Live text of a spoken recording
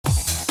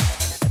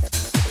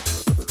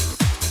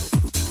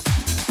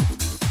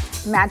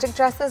Magic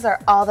dresses are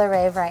all the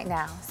rave right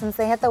now. Since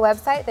they hit the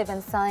website, they've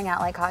been selling out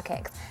like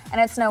hotcakes. And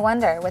it's no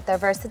wonder with their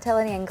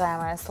versatility and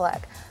glamorous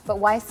look. But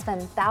why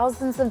spend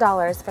thousands of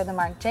dollars for the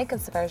Marc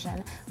Jacobs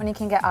version when you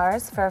can get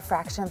ours for a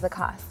fraction of the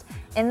cost?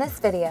 In this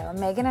video,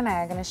 Megan and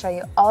I are going to show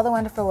you all the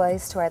wonderful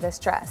ways to wear this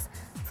dress.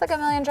 It's like a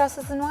million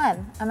dresses in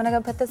one. I'm going to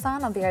go put this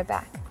on. I'll be right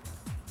back.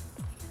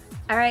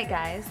 Alright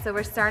guys, so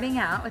we're starting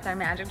out with our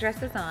magic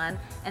dresses on,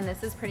 and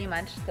this is pretty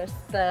much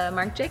the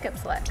Marc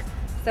Jacobs look.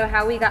 So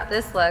how we got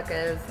this look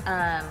is,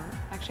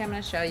 actually I'm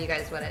going to show you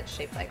guys what it's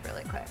shaped like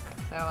really quick.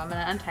 So I'm going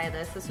to untie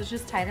this. This was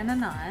just tied in a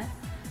knot.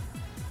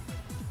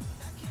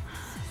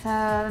 So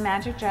the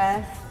magic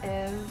dress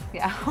is,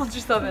 yeah, hold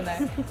yourself in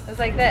there. It's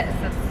like this.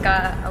 It's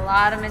got a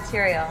lot of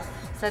material.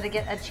 So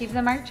to achieve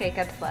the Marc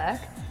Jacobs look,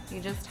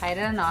 you just tied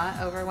in a knot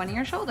over one of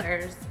your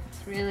shoulders.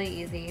 It's really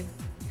easy.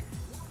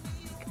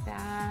 Like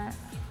that.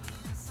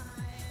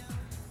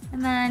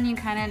 And then you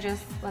kind of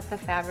just let the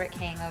fabric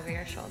hang over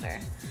your shoulder.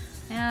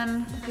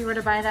 And if you were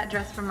to buy that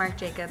dress from Marc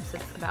Jacobs,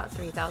 it's about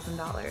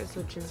 $3,000,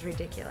 which is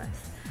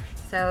ridiculous.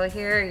 So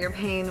here you're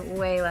paying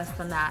way less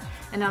than that.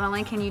 And not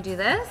only can you do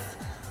this,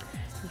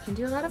 you can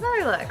do a lot of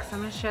other looks.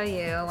 I'm going to show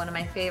you one of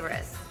my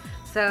favorites.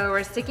 So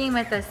we're sticking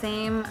with the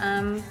same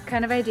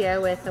kind of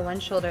idea with the one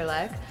shoulder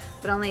look,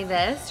 but only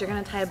this, you're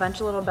going to tie a bunch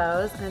of little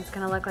bows and it's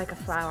going to look like a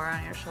flower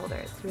on your shoulder.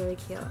 It's really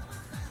cute.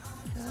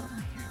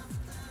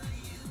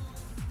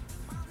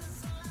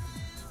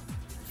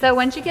 So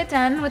once you get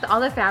done with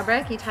all the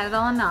fabric, you tie it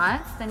all in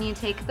knots, then you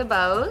take the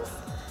bows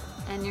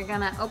and you're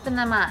gonna open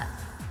them up.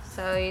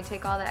 So you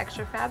take all the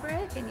extra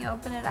fabric and you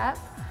open it up,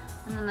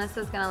 and then this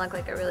is gonna look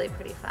like a really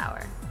pretty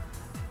flower.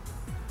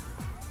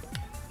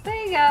 There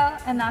you go,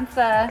 and that's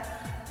a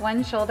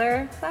one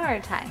shoulder flower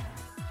tie.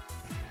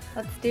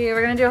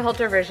 We're gonna do a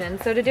halter version.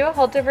 So to do a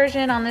halter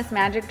version on this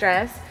magic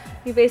dress,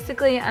 you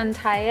basically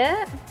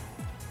untie it,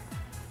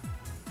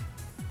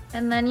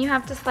 and then you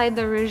have to slide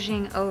the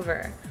ruching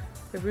over.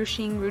 The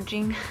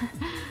ruching.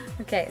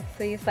 Okay,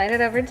 so you slide it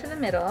over to the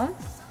middle.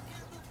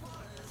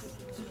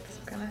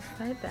 Just gonna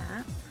slide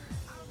that.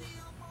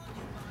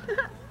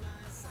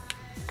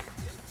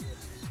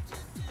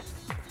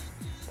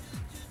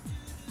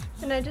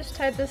 And I just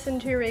tied this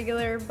into a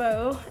regular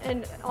bow,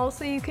 and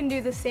also you can do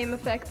the same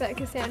effect that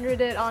Cassandra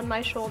did on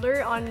my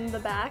shoulder on the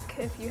back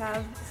if you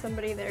have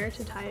somebody there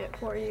to tie it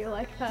for you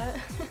like that.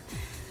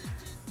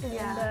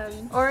 Yeah.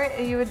 Or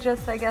you would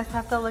just, I guess,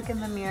 have to look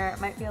in the mirror.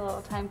 It might be a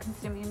little time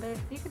consuming, but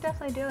you could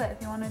definitely do it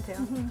if you wanted to.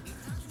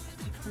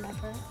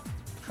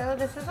 So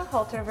this is a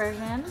halter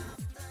version.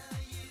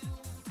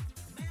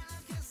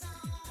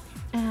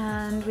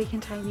 And we can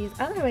tie these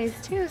other ways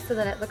too so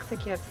that it looks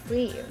like you have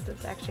sleeves.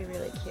 It's actually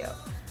really cute.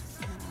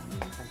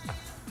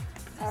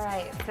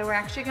 Alright, so we're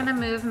actually going to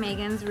move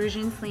Megan's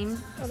ruching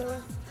seam. Other way.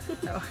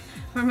 So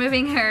we're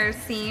moving her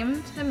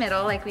seam to the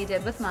middle like we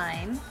did with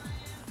mine.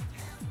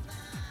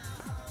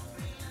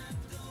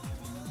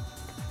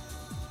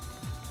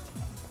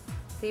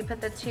 So you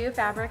put the two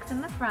fabrics in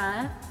the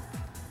front,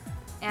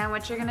 and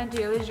what you're gonna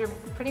do is you're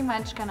pretty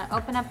much gonna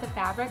open up the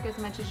fabric as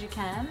much as you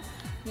can.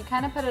 You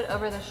kind of put it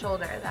over the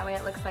shoulder, that way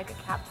it looks like a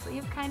cap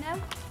sleeve kind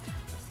of.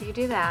 So you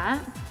do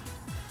that,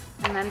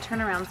 and then turn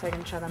around so I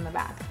can show them the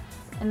back.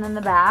 And then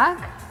the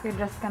back, you're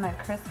just gonna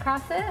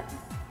crisscross it,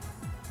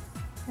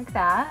 like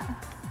that.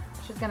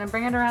 She's gonna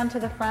bring it around to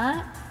the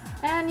front,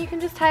 and you can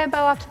just tie a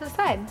bow off to the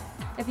side.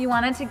 If you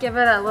wanted to give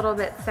it a little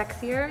bit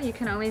sexier, you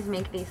can always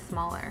make these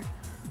smaller.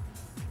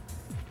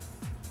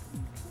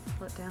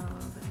 It down a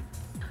little bit.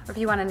 Or if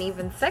you want an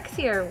even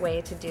sexier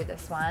way to do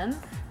this one,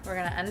 we're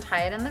going to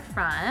untie it in the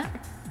front,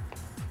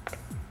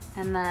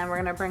 and then we're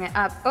going to bring it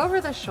up over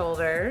the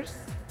shoulders.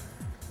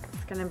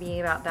 It's going to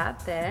be about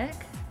that thick.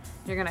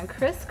 You're going to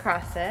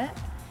crisscross it,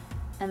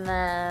 and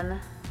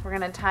then we're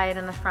going to tie it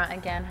in the front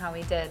again how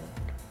we did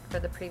for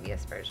the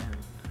previous version.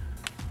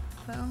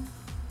 So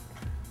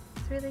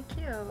it's really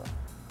cute.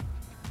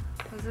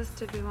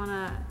 If you want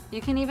to,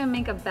 you can even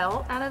make a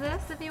belt out of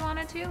this if you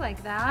wanted to,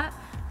 like that.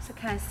 So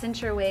kind of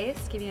cinch your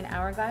waist, give you an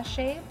hourglass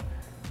shape,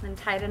 and then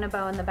tie it in a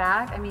bow in the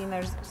back. I mean,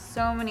 there's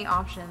so many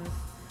options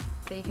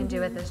that you can do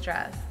with this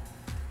dress.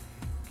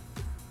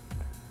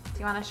 Do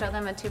you want to show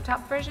them a tube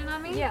top version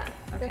on me? Yeah,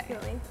 okay.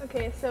 Definitely.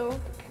 Okay, so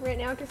right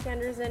now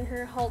Cassandra's in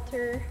her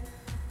halter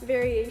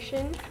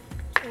variation,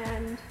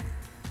 and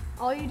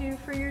all you do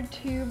for your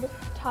tube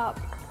top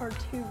or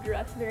tube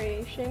dress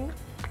variation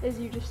is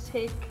you just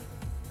take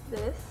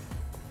this,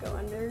 go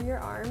under your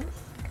arms,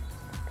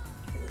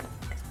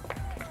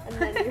 and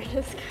then you're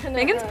just gonna...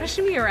 Megan's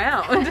pushing me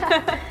around.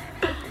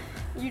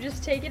 You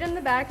just take it in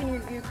the back and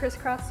you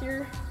crisscross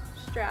your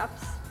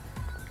straps.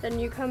 Then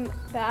you come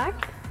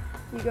back,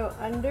 you go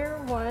under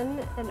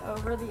one and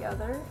over the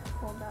other.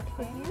 Hold that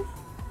please.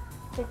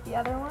 Take the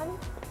other one,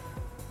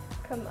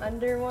 come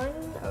under one,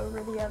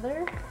 over the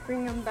other,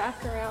 bring them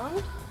back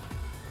around,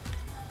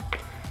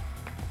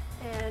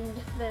 and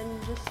then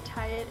just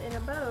tie it in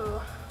a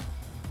bow.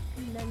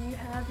 And then you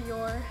have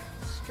your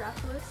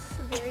strapless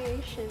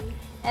variation.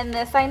 And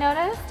this I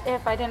noticed,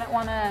 if I didn't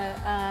want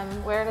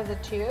to wear it as a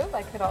tube,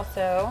 I could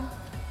also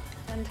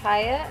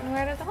untie it and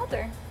wear it as a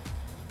halter.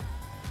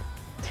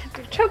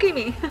 You're choking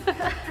me.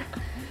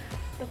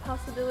 The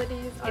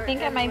possibilities are I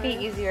think it might be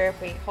endless. easier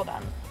if we, hold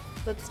on.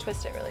 Let's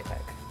twist it really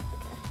quick.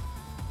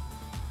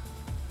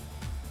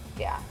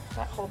 Yeah,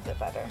 that holds it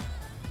better.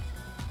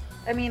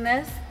 I mean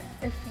this,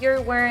 if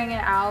you're wearing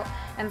it out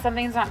and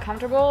something's not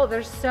comfortable,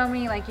 there's so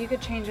many, like you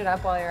could change it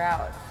up while you're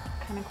out.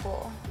 It's kind of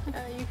cool.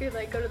 You could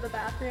like go to the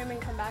bathroom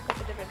and come back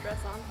with a different dress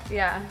on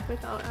Yeah.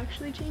 without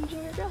actually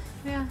changing your dress.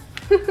 Yeah.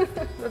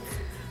 That's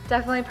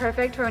definitely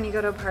perfect for when you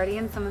go to a party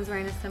and someone's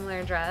wearing a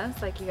similar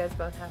dress. Like you guys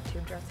both have two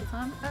dresses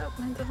on. Oh,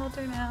 mine's a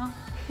halter now.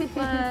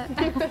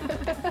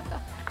 What?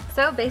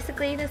 So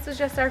basically this was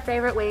just our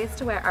favorite ways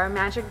to wear our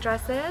magic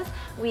dresses.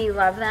 We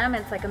love them.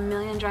 It's like a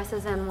million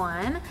dresses in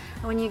one.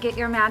 And when you get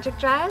your magic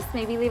dress,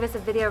 maybe leave us a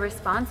video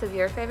response of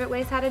your favorite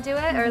ways how to do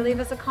it, or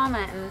leave us a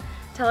comment and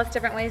tell us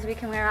different ways we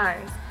can wear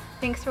ours.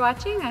 Thanks for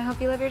watching. I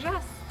hope you love your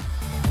dress.